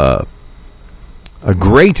a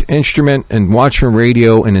great instrument in Watchman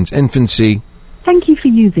Radio in its infancy. Thank you for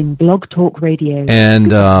using Blog Talk Radio.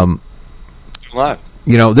 And,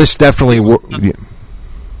 you know, this definitely...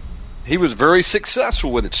 He was very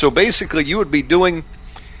successful with it. So basically you would be doing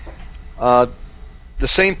the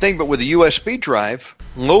same thing but with a USB drive,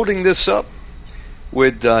 loading this up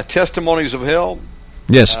with Testimonies of Hell.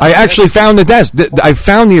 Yes, I actually found the disc. I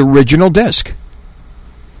found the original disc.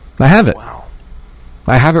 I have it. Wow.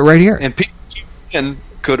 I have it right here. And people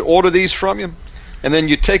could order these from you, and then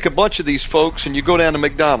you take a bunch of these folks and you go down to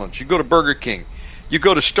McDonald's, you go to Burger King, you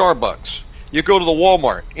go to Starbucks, you go to the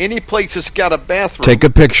Walmart, any place that's got a bathroom. Take a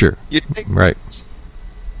picture. You take right.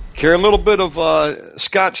 Carry a little bit of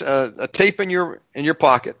scotch, a tape in your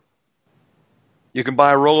pocket. You can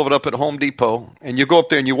buy a roll of it up at Home Depot, and you go up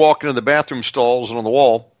there and you walk into the bathroom stalls and on the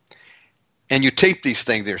wall, and you tape these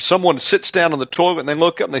things there. Someone sits down on the toilet and they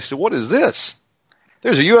look up and they say, "What is this?"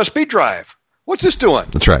 There's a USB drive. What's this doing?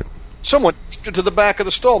 That's right. Someone taped it to the back of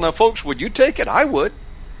the stall. Now, folks, would you take it? I would.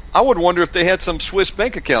 I would wonder if they had some Swiss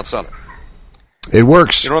bank accounts on it. It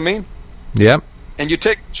works. You know what I mean? Yep. And you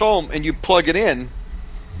take it home and you plug it in.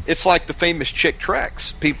 It's like the famous Chick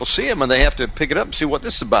tracks. People see them and they have to pick it up and see what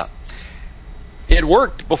this is about. It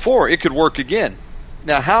worked before. It could work again.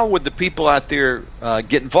 Now, how would the people out there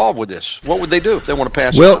get involved with this? What would they do if they want to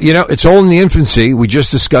pass it on? Well, you know, it's all in the infancy. We just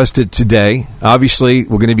discussed it today. Obviously,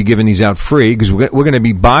 we're going to be giving these out free because we're going to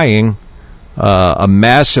be buying a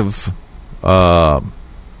massive. We're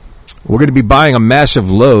going to be buying a massive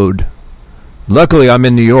load. Luckily, I'm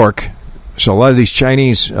in New York, so a lot of these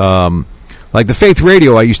Chinese, like the Faith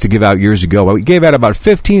Radio I used to give out years ago, I gave out about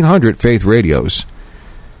 1,500 Faith Radios.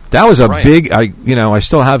 That was a big. I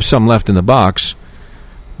still have some left in the box.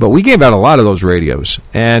 But we gave out a lot of those radios,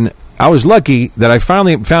 and I was lucky that I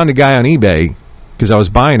finally found a guy on eBay, because I was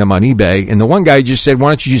buying them on eBay, and the one guy just said, why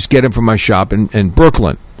don't you just get them from my shop in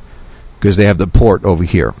Brooklyn, because they have the port over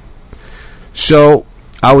here. So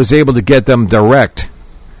I was able to get them direct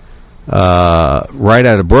right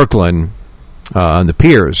out of Brooklyn on the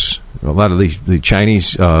piers. A lot of the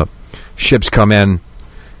Chinese ships come in,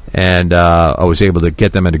 and I was able to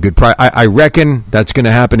get them at a good price. I reckon that's going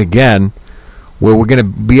to happen again, where we're going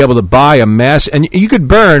to be able to buy a mass, and you could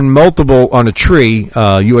burn multiple on a tree,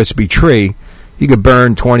 USB tree. You could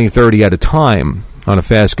burn 20, 30 at a time on a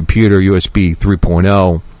fast computer, USB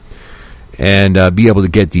 3.0, and be able to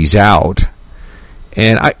get these out.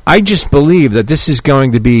 And I just believe that this is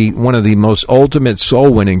going to be one of the most ultimate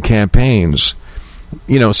soul-winning campaigns,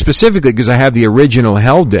 specifically because I have the original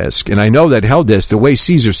Hell Disc, and I know that Hell Disc, the way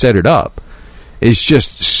Caesar set it up, is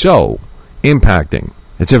just so impacting.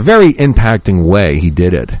 It's a very impacting way he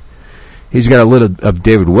did it. He's got a little of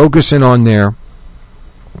David Wilkerson on there.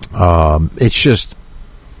 It's just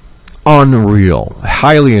unreal,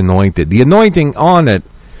 highly anointed. The anointing on it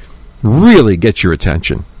really gets your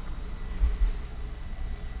attention.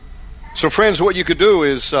 So, friends, what you could do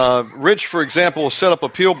is, Rich, for example, will set up a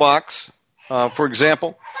P.O. box. For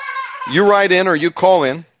example, you write in or you call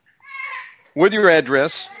in with your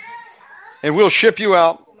address, and we'll ship you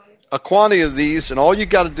out a quantity of these, and all you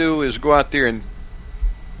got to do is go out there and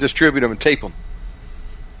distribute them and tape them.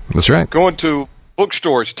 That's right. Go into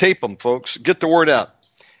bookstores, tape them, folks. Get the word out.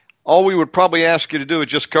 All we would probably ask you to do is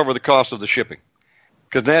just cover the cost of the shipping,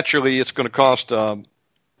 because naturally it's going to cost a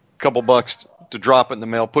couple bucks to drop it in the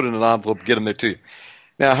mail, put it in an envelope, get them there to you.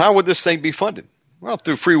 Now, how would this thing be funded? Well,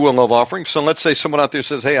 through free will and love offerings. So let's say someone out there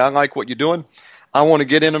says, hey, I like what you're doing. I want to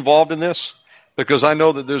get involved in this because I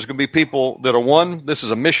know that there's going to be people that are one. This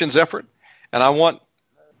is a missions effort, and I want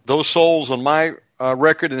those souls on my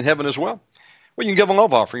record in heaven as well. Well, you can give a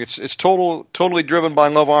love offering. It's totally driven by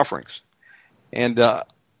love offerings. And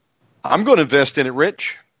I'm going to invest in it,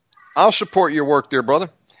 Rich. I'll support your work there, brother.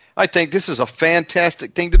 I think this is a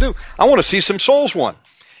fantastic thing to do. I want to see some souls won.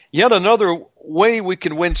 Yet another way we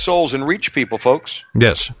can win souls and reach people, folks.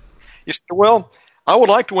 Yes. You say, well, I would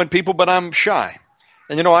like to win people, but I'm shy.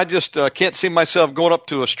 And, I just can't see myself going up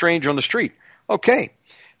to a stranger on the street. Okay.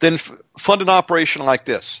 Then fund an operation like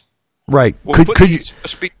this. Right. We'll could you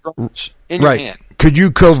speak in your hand? Could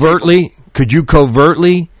you covertly,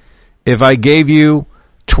 if I gave you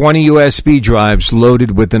 20 USB drives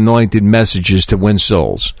loaded with anointed messages to win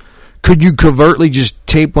souls, could you covertly just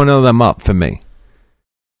tape one of them up for me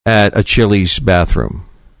at a Chili's bathroom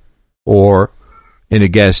or in a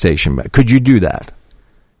gas station? Could you do that?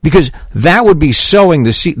 Because that would be sowing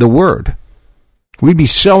the word. We'd be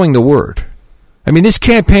sowing the word. I mean, this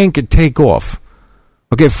campaign could take off.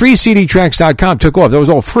 Okay, freecdtracks.com took off. That was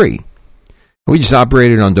all free. We just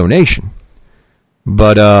operated on donation.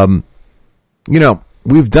 But,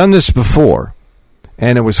 we've done this before,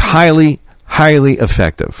 and it was highly, highly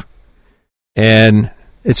effective. And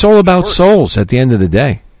it's all about souls at the end of the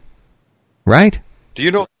day. Right? Do you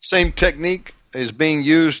know the same technique is being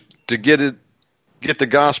used to get the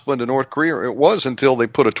gospel into North Korea? It was until they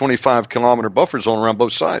put a 25-kilometer buffer zone around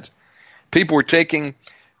both sides. People were taking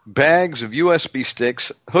bags of USB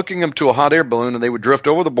sticks, hooking them to a hot air balloon, and they would drift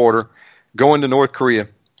over the border, go into North Korea,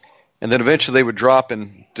 and then eventually they would drop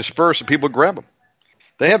and disperse, and people would grab them.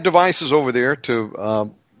 They have devices over there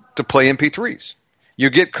to play MP3s. You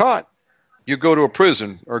get caught, you go to a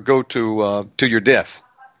prison or go to your death.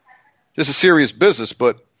 This is serious business,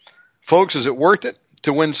 but folks, is it worth it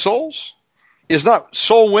to win souls? Is not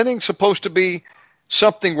soul winning supposed to be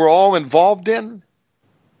something we're all involved in?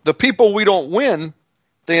 The people we don't win,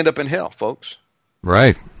 they end up in hell, folks.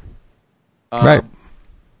 Right. Right.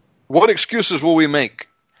 What excuses will we make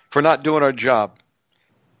for not doing our job?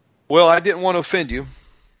 Well, I didn't want to offend you.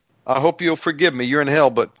 I hope you'll forgive me. You're in hell,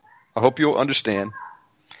 but I hope you'll understand.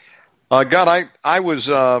 God, I was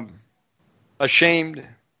ashamed.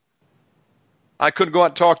 I couldn't go out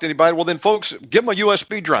and talk to anybody. Well, then, folks, give them a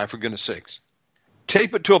USB drive, for goodness sakes.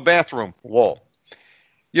 Tape it to a bathroom wall.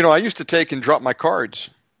 I used to take and drop my cards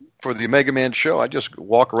for the Omega Man show. I just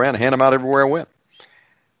walk around and hand them out everywhere I went.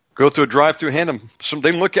 Go through a drive-through, hand them.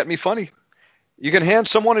 They look at me funny. You can hand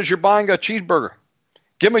someone as you're buying a cheeseburger.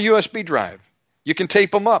 Give them a USB drive. You can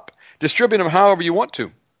tape them up. Distribute them however you want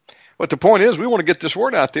to. But the point is, we want to get this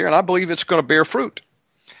word out there, and I believe it's going to bear fruit.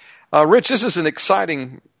 Rich, this is an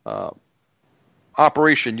exciting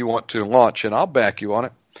operation you want to launch, and I'll back you on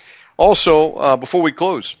it. Also, before we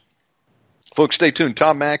close, folks, stay tuned.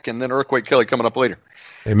 Tom Mack and then Earthquake Kelly coming up later.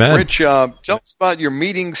 Amen. Rich, tell us about your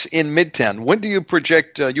meetings in Midtown. When do you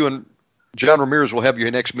project you and John Ramirez will have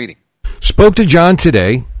your next meeting? Spoke to John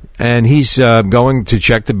today, and he's going to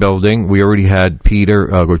check the building. We already had Peter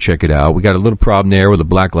go check it out. We got a little problem there with the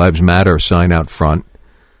Black Lives Matter sign out front,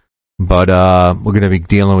 but we're going to be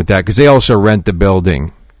dealing with that because they also rent the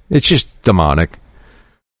building. It's just demonic.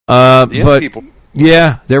 But people.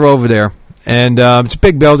 Yeah, they're over there, and it's a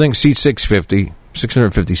big building, seats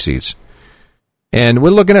 650 seats. And we're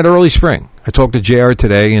looking at early spring. I talked to JR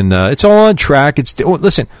today, and it's all on track.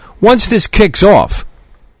 Listen, once this kicks off,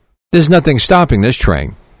 there's nothing stopping this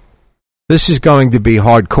train. This is going to be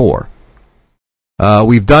hardcore.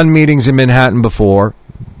 We've done meetings in Manhattan before.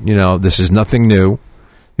 You know, this is nothing new.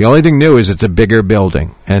 The only thing new is it's a bigger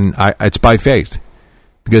building, and it's by faith.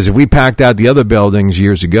 Because if we packed out the other buildings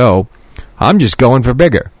years ago, I'm just going for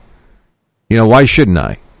bigger. You know, why shouldn't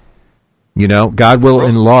I? You know, God will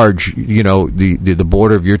enlarge, you know, the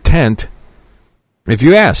border of your tent if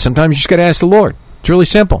you ask. Sometimes you just got to ask the Lord. It's really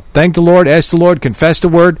simple. Thank the Lord, ask the Lord, confess the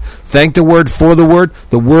word, thank the word for the word.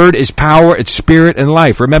 The word is power, it's spirit and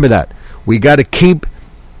life. Remember that. We got to keep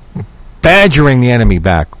badgering the enemy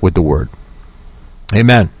back with the word.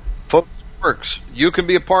 Amen. Folks, it works. You can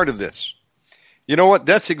be a part of this. You know what?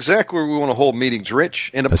 That's exactly where we want to hold meetings,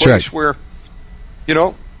 Rich, in a place where, you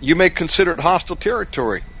know, you may consider it hostile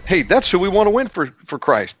territory. Hey, that's who we want to win for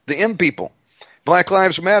Christ. The M people. Black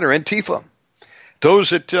Lives Matter, Antifa. Those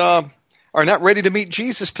that are not ready to meet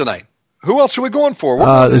Jesus tonight. Who else are we going for?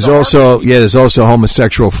 There's also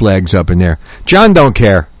homosexual flags up in there. John don't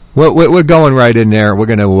care. We're going right in there. We're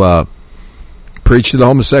going to preach to the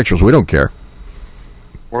homosexuals. We don't care.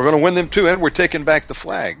 We're going to win them too, and we're taking back the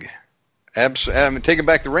flag. Taking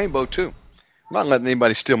back the rainbow too. I'm not letting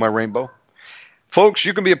anybody steal my rainbow. Folks,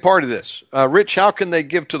 you can be a part of this. Rich, how can they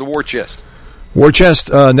give to the War Chest? War Chest,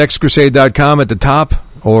 nextcrusade.com at the top.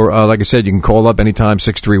 Or, like I said, you can call up anytime,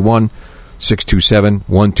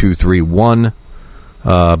 631-627-1231.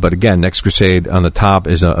 But again, Next Crusade on the top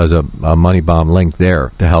is a money bomb link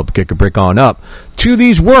there to help kick a brick on up to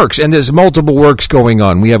these works. And there's multiple works going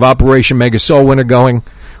on. We have Operation Mega Soul Winner going,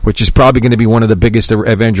 which is probably going to be one of the biggest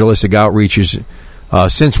evangelistic outreaches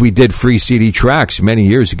since we did free CD tracks many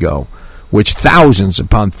years ago, which thousands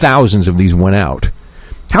upon thousands of these went out.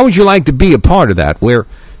 How would you like to be a part of that, where,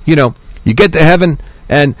 you know, you get to heaven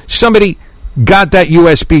and somebody got that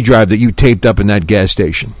USB drive that you taped up in that gas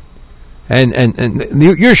station, and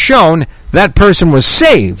you're shown that person was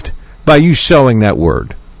saved by you sowing that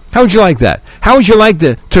word? How would you like that? How would you like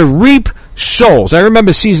to reap souls? I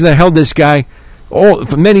remember season that held this guy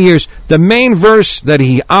for many years. The main verse that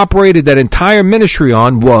he operated that entire ministry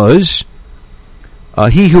on was,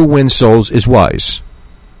 "He who wins souls is wise."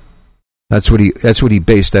 That's what he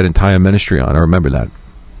based that entire ministry on. I remember that.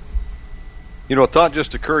 You know, a thought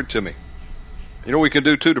just occurred to me. You know what we can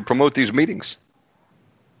do too to promote these meetings?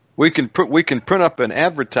 We can print up an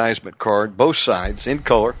advertisement card, both sides, in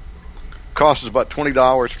color. Costs us about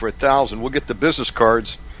 $20 for 1,000. We'll get the business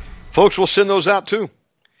cards. Folks, we'll send those out too.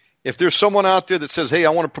 If there's someone out there that says, "Hey,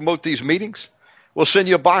 I want to promote these meetings," we'll send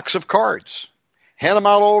you a box of cards. Hand them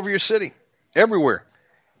out all over your city, everywhere.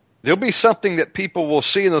 There'll be something that people will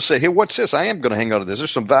see and they'll say, "Hey, what's this? I am going to hang on to this.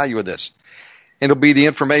 There's some value in this." And it'll be the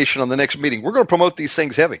information on the next meeting. We're going to promote these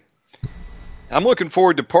things heavy. I'm looking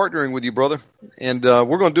forward to partnering with you, brother. And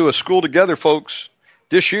we're going to do a school together, folks.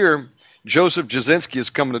 This year, Joseph Jasinski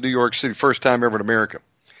is coming to New York City, first time ever in America.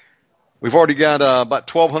 We've already got about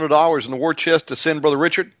 $1,200 in the war chest to send Brother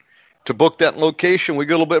Richard to book that location. We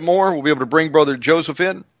get a little bit more, we'll be able to bring Brother Joseph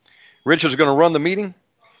in. Richard's going to run the meeting.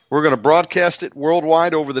 We're going to broadcast it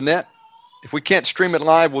worldwide over the net. If we can't stream it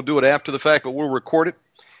live, we'll do it after the fact, but we'll record it.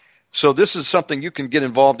 So this is something you can get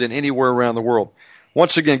involved in anywhere around the world.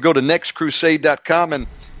 Once again, go to nextcrusade.com, and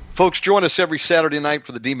folks, join us every Saturday night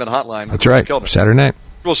for the Demon Hotline. That's right, Saturday night.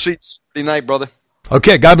 We'll see you Saturday night, brother.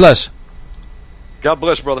 Okay, God bless. God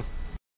bless, brother.